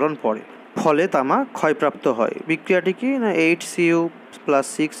আস্তরণ পড়ে, ফলে তামা ক্ষয়প্রাপ্ত হয়। বিক্রিয়াটি কি না 8Cu plus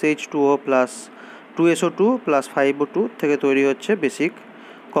 6H2O plus 2SO2 plus 5O2 থেকে তৈরি হচ্ছে বেসিক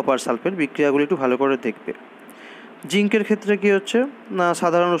কপার সালফেট। বিক্রিয়াগুলি একটু ভালো করে দেখবে। জিঙ্কের ক্ষেত্রে কি হচ্ছে না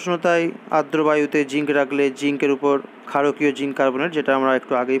সাধারণ উষ্ণতায় আর্দ্র বায়ুতে জিঙ্ক রাখলে জিঙ্কের উপর ক্ষারকীয় জিঙ্ক কার্বনেট, যেটা আমরা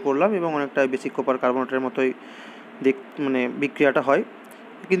একটু আগেই পড়লাম, এবং অনেকটা বেসিক কপার কার্বনেটের মতোই বিক্রিয়াটা হয়,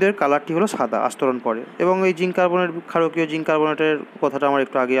 কিন্তু এর কালারটি হলো সাদা, আস্তরণ পড়ে। এবং এই জিঙ্ক কার্বনেট, ক্ষারকীয় জিঙ্ক কার্বনেটের কথাটা আমরা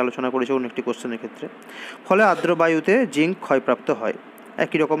একটু আগে আলোচনা করেছি অন্য একটি কোশ্চেনের ক্ষেত্রে। ফলে আর্দ্র বায়ুতে জিঙ্ক ক্ষয়প্রাপ্ত হয়।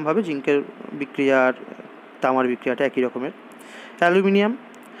 একই রকমভাবে জিঙ্কের বিক্রিয়ার তামার বিক্রিয়াটা একই রকমের। অ্যালুমিনিয়াম,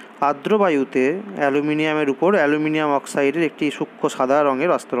 আর্দ্র বায়ুতে অ্যালুমিনিয়ামের উপর অ্যালুমিনিয়াম অক্সাইডের একটি সূক্ষ্ম সাদা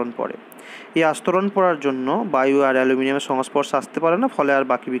রঙের আস্তরণ পড়ে। এই আস্তরণ পড়ার জন্য বায়ু আর অ্যালুমিনিয়ামের সংস্পর্শে আসতে পারে না, ফলে আর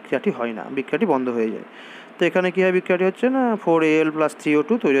বাকি বিক্রিয়াটি হয় না, বিক্রিয়াটি বন্ধ হয়ে যায়। তো এখানে কী হয়, বিক্রিয়াটি হচ্ছে না 4Al প্লাস 3O2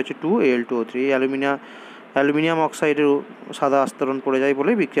 তৈরি হচ্ছে 2Al2O3। অ্যালুমিনিয়াম অক্সাইডের সাদা আস্তরণ পড়ে যায়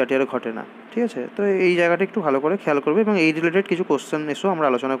বলেই বিক্রিয়াটি আর ঘটে না। ঠিক আছে, তো এই জায়গাটা একটু ভালো করে খেয়াল করবে, এবং এই রিলেটেড কিছু কোশ্চেন এসো আমরা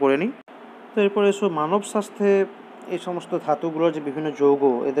আলোচনা করে নিই। তো এরপর এসো মানব স্বাস্থ্যে এই সমস্ত ধাতুগুলোর যে বিভিন্ন যৌগ,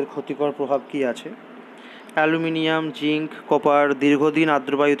 এদের ক্ষতিকর প্রভাব কী আছে। অ্যালুমিনিয়াম, জিঙ্ক, কপার দীর্ঘদিন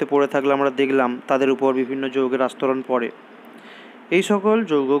আর্দ্রবায়ুতে পড়ে থাকলে আমরা দেখলাম তাদের উপর বিভিন্ন যৌগের আস্তরণ পড়ে। এই সকল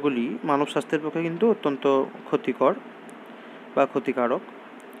যৌগগুলি মানব স্বাস্থ্যের পক্ষে কিন্তু অত্যন্ত ক্ষতিকর বা ক্ষতিকারক।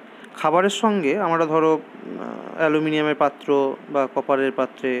 খাবারের সঙ্গে আমরা ধরো অ্যালুমিনিয়ামের পাত্র বা কপারের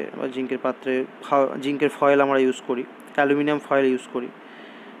পাত্রে বা জিঙ্কের পাত্রে জিঙ্কের ফয়েল আমরা ইউজ করি, অ্যালুমিনিয়াম ফয়েল ইউজ করি,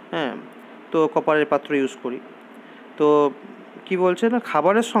 হ্যাঁ, তো কপারের পাত্র ইউজ করি। তো কি বলছে না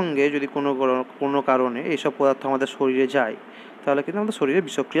খাবারের সঙ্গে যদি কোনো কারণে এইসব পদার্থ আমাদের শরীরে যায়, তাহলে কিন্তু আমাদের শরীরে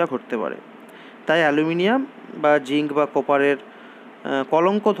বিষক্রিয়া ঘটতে পারে। তাই অ্যালুমিনিয়াম বা জিঙ্ক বা কপারের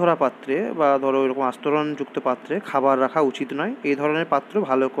কলঙ্ক ধরা পাত্রে বা ধরো এরকম আস্তরণযুক্ত পাত্রে খাবার রাখা উচিত নয়। এই ধরনের পাত্র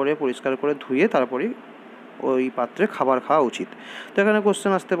ভালো করে পরিষ্কার করে ধুয়ে তারপরেই ওই পাত্রে খাবার খাওয়া উচিত। তো এখানে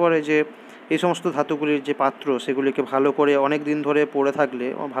কোশ্চেন আসতে পারে যে এই সমস্ত ধাতুগুলির যে পাত্র, সেগুলিকে ভালো করে অনেক দিন ধরে পড়ে থাকলে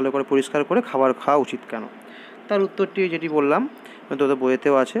ভালো করে পরিষ্কার করে খাবার খাওয়া উচিত কেন? তার উত্তরটি যেটি বললাম তোদের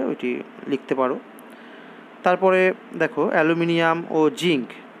বইয়েতেও আছে, ওইটি লিখতে পারো। তারপরে দেখো অ্যালুমিনিয়াম ও জিঙ্ক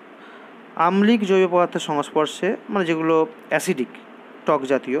আম্লিক জৈব পদার্থের সংস্পর্শে, মানে যেগুলো অ্যাসিডিক টক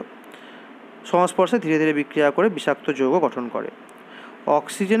জাতীয় সংস্পর্শে ধীরে ধীরে বিক্রিয়া করে বিষাক্ত যৌগ গঠন করে।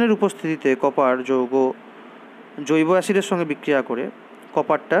 অক্সিজেনের উপস্থিতিতে কপার জৈব অ্যাসিডের সঙ্গে বিক্রিয়া করে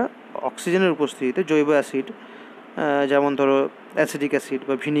কপারটা অক্সিজেনের উপস্থিতিতে জৈব অ্যাসিড, যেমন ধরো অ্যাসিডিক অ্যাসিড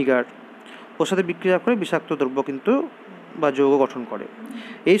বা ভিনিগার, ওর সাথে বিক্রিয়া করে বিষাক্ত দ্রব্য কিন্তু বা যৌগ গঠন করে।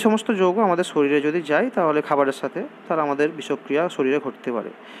 এই সমস্ত যৌগ আমাদের শরীরে যদি যায় তাহলে খাবারের সাথে তাহলে আমাদের বিষক্রিয়া শরীরে ঘটতে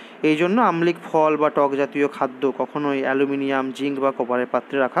পারে। এই জন্য আম্লিক ফল বা টক জাতীয় খাদ্য কখনোই অ্যালুমিনিয়াম, জিঙ্ক বা কপারের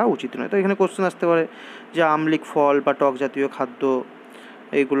পাত্রে রাখা উচিত নয়। তো এখানে কোশ্চেন আসতে পারে যে আম্লিক ফল বা টক জাতীয় খাদ্য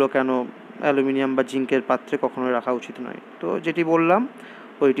এইগুলো কেন অ্যালুমিনিয়াম বা জিঙ্কের পাত্রে কখনোই রাখা উচিত নয়। তো যেটি বললাম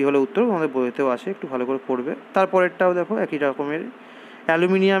ওইটি হলো উত্তর, আমাদের বইতেও আছে, একটু ভালো করে পড়বে। তারপরেরটাও দেখো একই রকমের,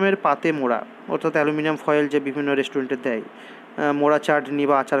 অ্যালুমিনিয়ামের পাতে মোড়া, অর্থাৎ অ্যালুমিনিয়াম ফয়েল যে বিভিন্ন রেস্টুরেন্টে দেয়, মোড়া চাটনি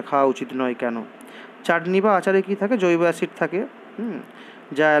বা আচার খাওয়া উচিত নয় কেন? চাটনি বা আচারে কী থাকে, জৈব অ্যাসিড থাকে,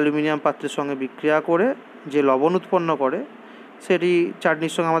 যা অ্যালুমিনিয়াম পাত্রের সঙ্গে বিক্রিয়া করে যে লবণ উৎপন্ন করে, সেটি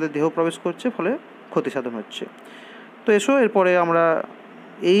চাটনির সঙ্গে আমাদের দেহ প্রবেশ করছে, ফলে ক্ষতি সাধন হচ্ছে। তো এসো এরপরে আমরা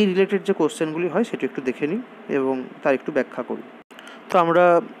এই রিলেটেড যে কোশ্চেনগুলি হয় সেটি একটু দেখে নিই এবং তার একটু ব্যাখ্যা করি। তো আমরা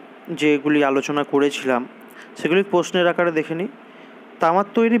যেগুলি আলোচনা করেছিলাম সেগুলি প্রশ্নের আকারে দেখে নিই। তামার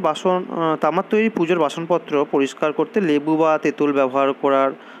তৈরি পুজোর বাসনপত্র পরিষ্কার করতে লেবু বা তেঁতুল ব্যবহার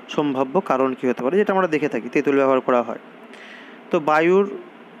করার সম্ভাব্য কারণ কী হতে পারে, যেটা আমরা দেখে থাকি তেঁতুল ব্যবহার করা হয়। তো বায়ুর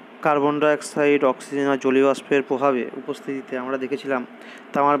কার্বন ডাইঅক্সাইড, অক্সিজেন আর জলীয় বাষ্পের প্রভাবে উপস্থিতিতে আমরা দেখেছিলাম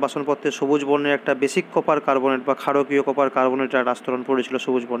তামার বাসনপত্রে সবুজ বর্ণের একটা বেসিক কপার কার্বনেট বা ক্ষারকীয় কপার কার্বনেটের আস্তরণ পড়েছিল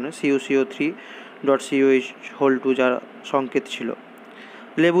সবুজ বর্ণের, CuCO3.COH2 যার সংকেত ছিল।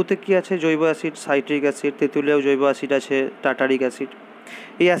 লেবুতে কী আছে, জৈব অ্যাসিড সাইট্রিক অ্যাসিড, তেঁতুলেও জৈব অ্যাসিড আছে টার্টারিক অ্যাসিড।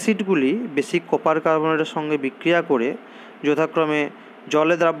 এই অ্যাসিডগুলি বেসিক কপার কার্বনেটের সঙ্গে বিক্রিয়া করে যথাক্রমে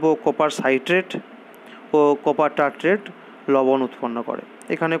জলে দ্রাব্য কপার সাইট্রেট ও কপার টার্ট্রেট লবণ উৎপন্ন করে।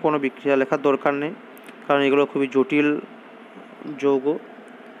 এখানে কোনো বিক্রিয়া লেখার দরকার নেই, কারণ এগুলো খুবই জটিল যৌগ,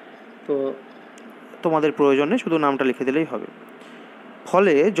 তো তোমাদের প্রয়োজনে শুধু নামটা লিখে দিলেই হবে।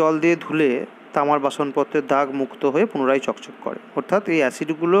 ফলে জল দিয়ে ধুলে তামার বাসনপত্রের দাগ মুক্ত হয়ে পুনরায় চকচক করে। অর্থাৎ এই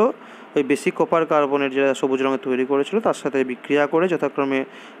অ্যাসিডগুলো ওই বেসিক কপার কার্বনেট যেটা সবুজ রঙে তৈরি করেছিল তার সাথে বিক্রিয়া করে যথাক্রমে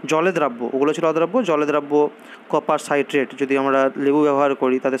জলে দ্রাব্য, ওগুলো ছিল অদ্রাব্য, জলে দ্রাব্য কপার সাইট্রেট, যদি আমরা লেবু ব্যবহার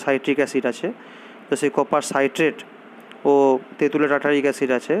করি তাতে সাইট্রিক অ্যাসিড আছে, তো সেই কপার সাইট্রেট ও তেঁতুলে টার্টারিক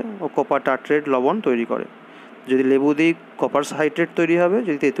অ্যাসিড আছে ও কপার টার্ট্রেট লবণ তৈরি করে। যদি লেবু দিই কপার সাইট্রেট তৈরি হবে,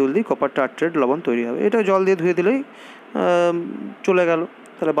 যদি তেঁতুল দিই কপার টার্ট্রেট লবণ তৈরি হবে। এটা জল দিয়ে ধুয়ে দিলেই চলে গেল,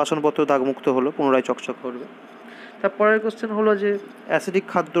 তাহলে বাসনপত্র দাগমুক্ত হলো, পুনরায় চকচক করবে। তারপরের কোশ্চেন হলো যে অ্যাসিডিক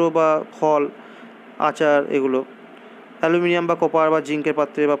খাদ্য বা ফল, আচার এগুলো অ্যালুমিনিয়াম বা কপার বা জিঙ্কের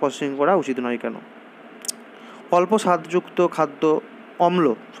পাত্রে বা প্রসেসিং করা উচিত নয় কেন? অল্প স্বাদযুক্ত খাদ্য, অম্ল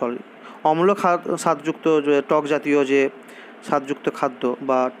স্বাদযুক্ত যে টক জাতীয় যে স্বাদযুক্ত খাদ্য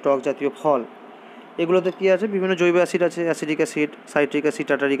বা টক জাতীয় ফল, এগুলোতে কী আছে? বিভিন্ন জৈব অ্যাসিড আছে, acidic acid, citric acid,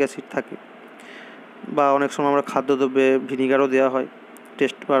 tartaric acid থাকে। বা অনেক সময় আমরা খাদ্যদ্রব্যে ভিনিগারও দেওয়া হয়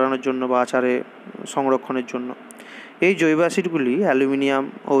টেস্ট বাড়ানোর জন্য বা আচারে সংরক্ষণের জন্য। এই জৈব অ্যাসিডগুলি অ্যালুমিনিয়াম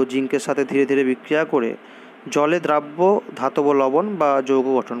ও জিঙ্কের সাথে ধীরে ধীরে বিক্রিয়া করে জলে দ্রাব্য ধাতব লবণ বা যৌগ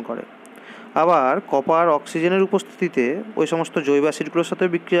গঠন করে। আবার কপার অক্সিজেনের উপস্থিতিতে ওই সমস্ত জৈব অ্যাসিডগুলোর সাথে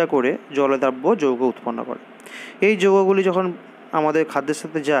বিক্রিয়া করে জলে দ্রাব্য যৌগ উৎপন্ন করে। এই যৌগগুলি যখন আমাদের খাদ্যের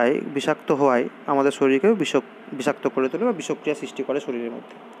সাথে যায়, বিষাক্ত হওয়ায় আমাদের শরীরকে বিষাক্ত করে তোলে বা বিষক্রিয়া সৃষ্টি করে শরীরের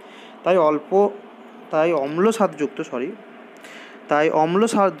মধ্যে। তাই অম্ল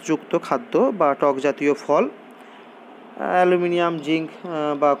স্বাদযুক্ত খাদ্য বা টক জাতীয় ফল অ্যালুমিনিয়াম, জিঙ্ক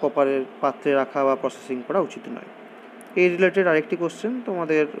বা কপারের পাত্রে রাখা বা প্রসেসিং করা উচিত নয়। এই রিলেটেড আরেকটি কোশ্চেন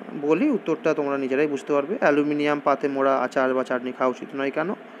তোমাদের বলি, উত্তরটা তোমরা নিজেরাই বুঝতে পারবে। অ্যালুমিনিয়াম পাতে মোড়া আচার বা চাটনি খাওয়া উচিত নয় কেন?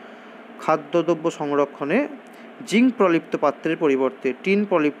 খাদ্যদ্রব্য সংরক্ষণে জিঙ্ক প্রলিপ্ত পাত্রের পরিবর্তে টিন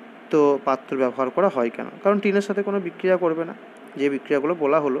প্রলিপ্ত পাত্র ব্যবহার করা হয় কেন? কারণ টিনের সাথে কোনো বিক্রিয়া করবে না, যে বিক্রিয়াগুলো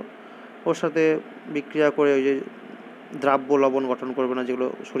বলা হলো ওর সাথে বিক্রিয়া করে ওই যে দ্রাব্য লবণ গঠন করবে না, যেগুলো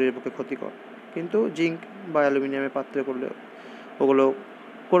শরীরের পক্ষে ক্ষতিকর। কিন্তু জিঙ্ক বা অ্যালুমিনিয়ামের পাত্রে করলে ওগুলো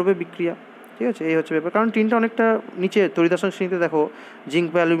করবে বিক্রিয়া। ঠিক আছে, এই হচ্ছে ব্যাপার। কারণ টিনটা অনেকটা নিচে, তরিদার্শন শ্রেণীতে দেখো জিঙ্ক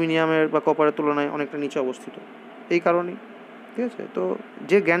বা অ্যালুমিনিয়ামের বা কপারের তুলনায় অনেকটা নিচে অবস্থিত, এই কারণেই। ঠিক আছে, তো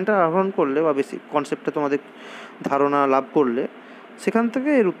যে জ্ঞানটা আহরণ করলে বা বেসিক কনসেপ্টটা তোমাদের ধারণা লাভ করলে সেখান থেকে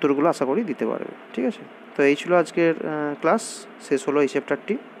এর উত্তরগুলো আশা করি দিতে পারবে। ঠিক আছে, তো এই ছিল আজকের ক্লাস, শেষ হলো এই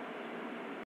চ্যাপ্টারটি।